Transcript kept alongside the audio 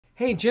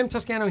Hey, Jim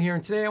Toscano here,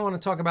 and today I want to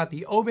talk about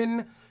the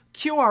OBEN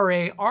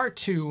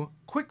QRA-R2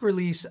 quick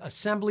release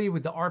assembly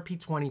with the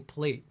RP20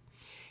 plate.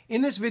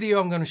 In this video,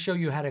 I'm going to show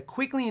you how to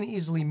quickly and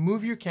easily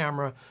move your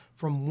camera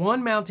from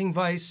one mounting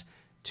vise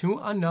to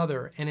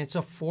another, and it's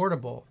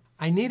affordable.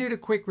 I needed a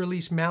quick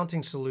release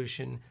mounting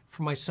solution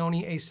for my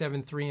Sony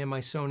a7 III and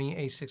my Sony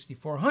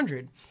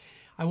a6400.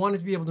 I wanted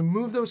to be able to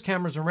move those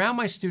cameras around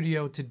my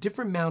studio to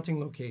different mounting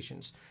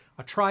locations,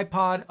 a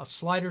tripod, a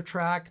slider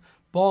track,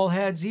 ball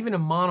heads, even a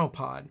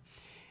monopod.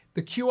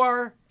 The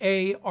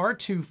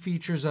QRA-R2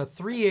 features a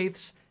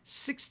 3/8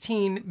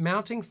 16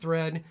 mounting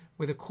thread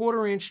with a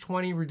 1/4 inch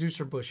 20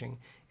 reducer bushing.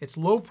 It's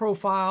low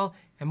profile,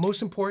 and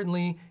most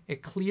importantly,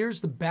 it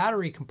clears the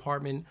battery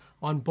compartment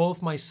on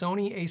both my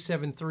Sony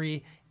a7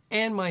 III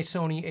and my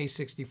Sony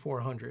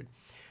a6400.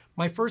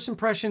 My first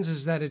impressions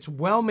is that it's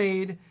well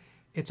made.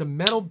 It's a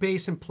metal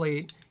base and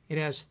plate. It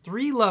has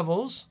 3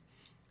 levels,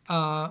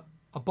 a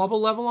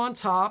bubble level on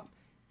top,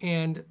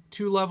 and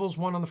 2 levels,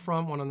 one on the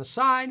front, one on the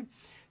side.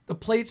 The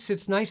plate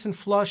sits nice and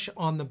flush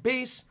on the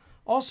base.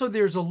 Also,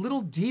 there's a little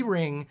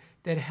D-ring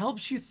that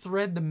helps you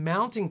thread the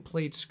mounting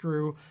plate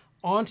screw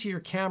onto your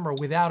camera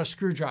without a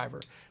screwdriver,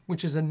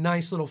 which is a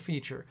nice little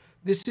feature.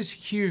 This is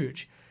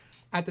huge.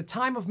 At the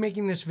time of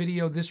making this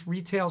video, this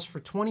retails for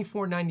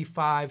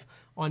 $24.95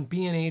 on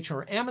B&H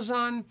or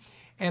Amazon,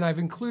 and I've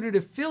included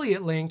an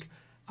affiliate link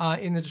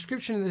in the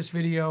description of this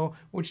video,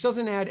 which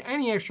doesn't add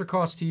any extra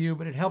cost to you,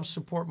 but it helps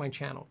support my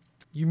channel.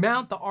 You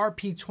mount the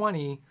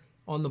RP20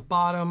 on the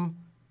bottom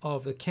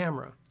of the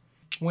camera.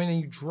 When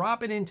you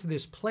drop it into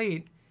this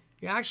plate,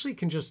 you actually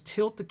can just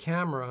tilt the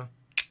camera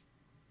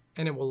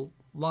and it will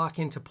lock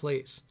into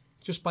place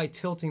just by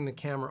tilting the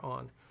camera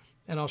on.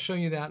 And I'll show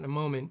you that in a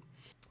moment.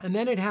 And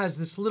then it has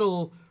this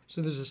little,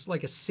 so there's this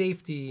like a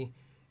safety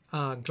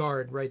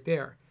guard right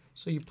there.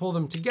 So you pull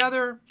them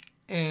together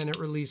and it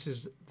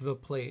releases the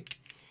plate.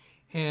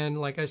 And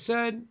like I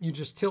said, you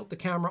just tilt the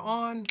camera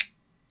on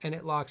and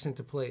it locks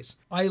into place.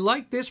 I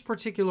like this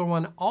particular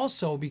one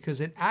also because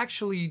it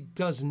actually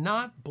does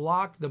not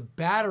block the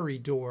battery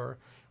door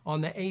on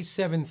the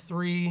a7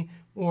 III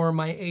or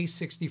my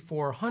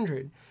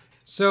a6400.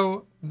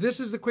 So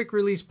this is the quick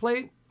release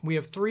plate. We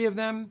have 3 of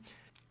them.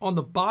 On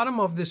the bottom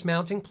of this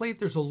mounting plate,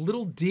 there's a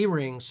little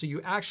D-ring. So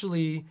you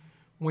actually,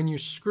 when you're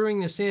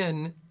screwing this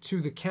in to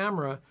the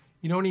camera,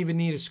 you don't even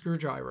need a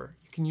screwdriver.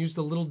 You can use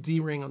the little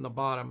D-ring on the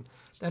bottom.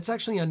 That's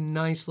actually a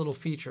nice little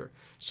feature.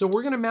 So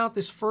we're gonna mount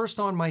this first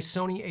on my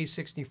Sony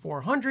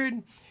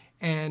a6400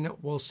 and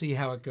we'll see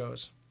how it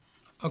goes.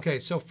 Okay,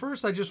 so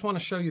first I just wanna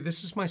show you,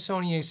 this is my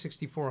Sony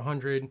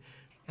a6400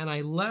 and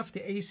I left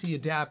the AC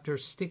adapter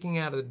sticking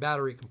out of the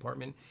battery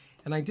compartment.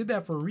 And I did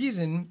that for a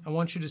reason. I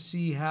want you to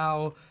see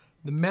how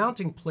the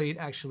mounting plate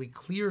actually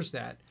clears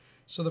that.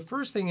 So the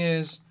first thing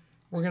is,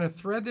 we're gonna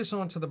thread this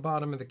onto the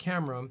bottom of the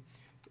camera,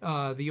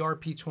 the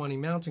RP20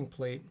 mounting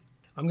plate.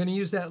 I'm gonna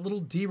use that little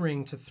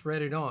D-ring to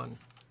thread it on.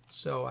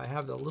 So I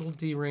have the little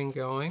D-ring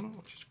going,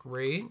 which is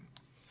great.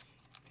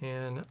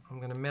 And I'm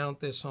gonna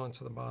mount this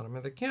onto the bottom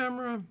of the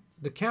camera.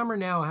 The camera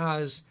now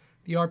has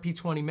the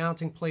RP20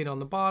 mounting plate on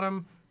the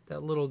bottom.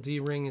 That little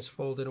D-ring is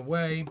folded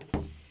away.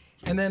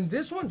 And then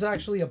this one's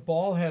actually a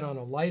ball head on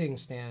a lighting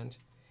stand.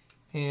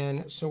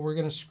 And so we're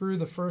gonna screw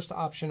the first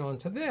option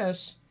onto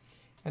this.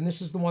 And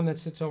this is the one that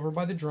sits over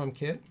by the drum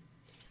kit.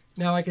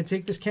 Now I can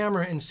take this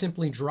camera and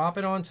simply drop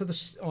it onto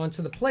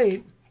the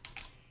plate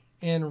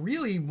and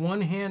really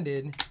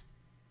one-handed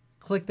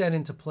click that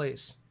into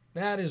place.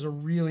 That is a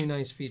really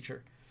nice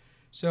feature.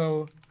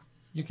 So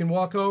you can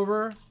walk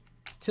over,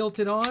 tilt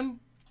it on,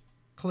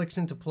 clicks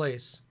into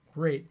place.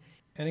 Great.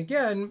 And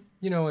again,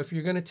 you know, if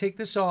you're gonna take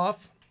this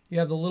off, you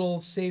have the little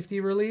safety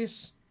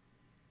release,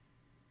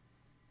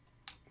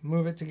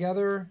 move it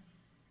together,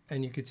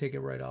 and you could take it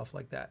right off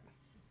like that.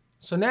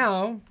 So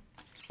now,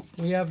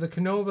 we have the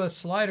Canova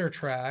slider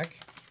track,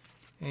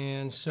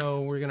 and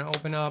so we're gonna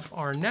open up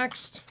our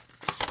next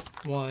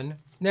one.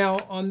 Now,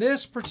 on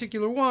this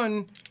particular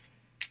one,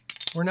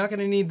 we're not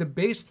gonna need the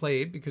base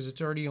plate because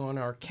it's already on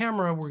our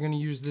camera. We're gonna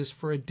use this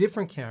for a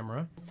different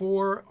camera.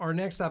 For our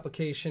next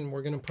application,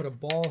 we're gonna put a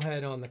ball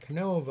head on the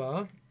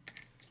Canova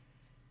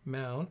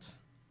mount,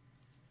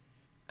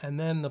 and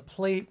then the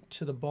plate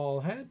to the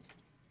ball head.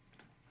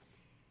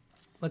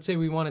 Let's say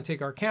we wanna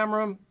take our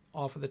camera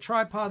off of the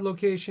tripod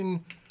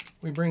location.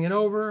 We bring it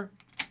over,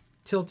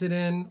 tilt it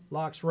in,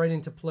 locks right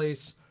into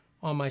place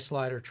on my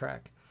slider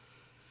track.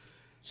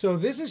 So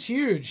this is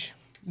huge.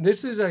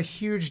 This is a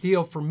huge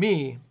deal for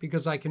me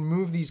because I can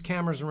move these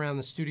cameras around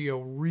the studio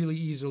really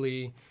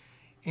easily,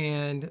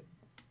 and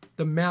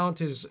the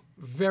mount is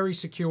very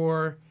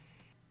secure.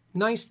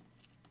 Nice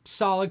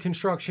solid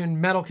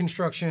construction, metal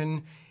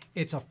construction.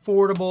 It's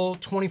affordable,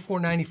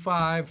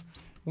 $24.95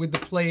 with the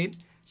plate.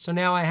 So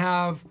now I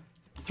have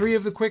 3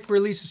 of the quick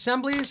release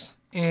assemblies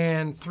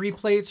and 3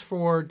 plates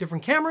for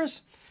different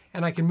cameras,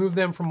 and I can move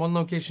them from one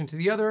location to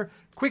the other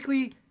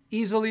quickly,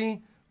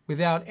 easily,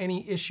 without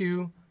any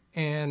issue,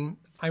 and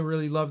I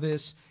really love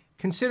this.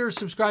 Consider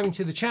subscribing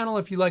to the channel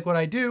if you like what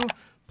I do.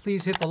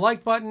 Please hit the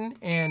like button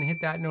and hit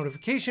that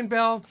notification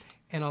bell,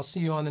 and I'll see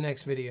you on the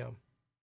next video.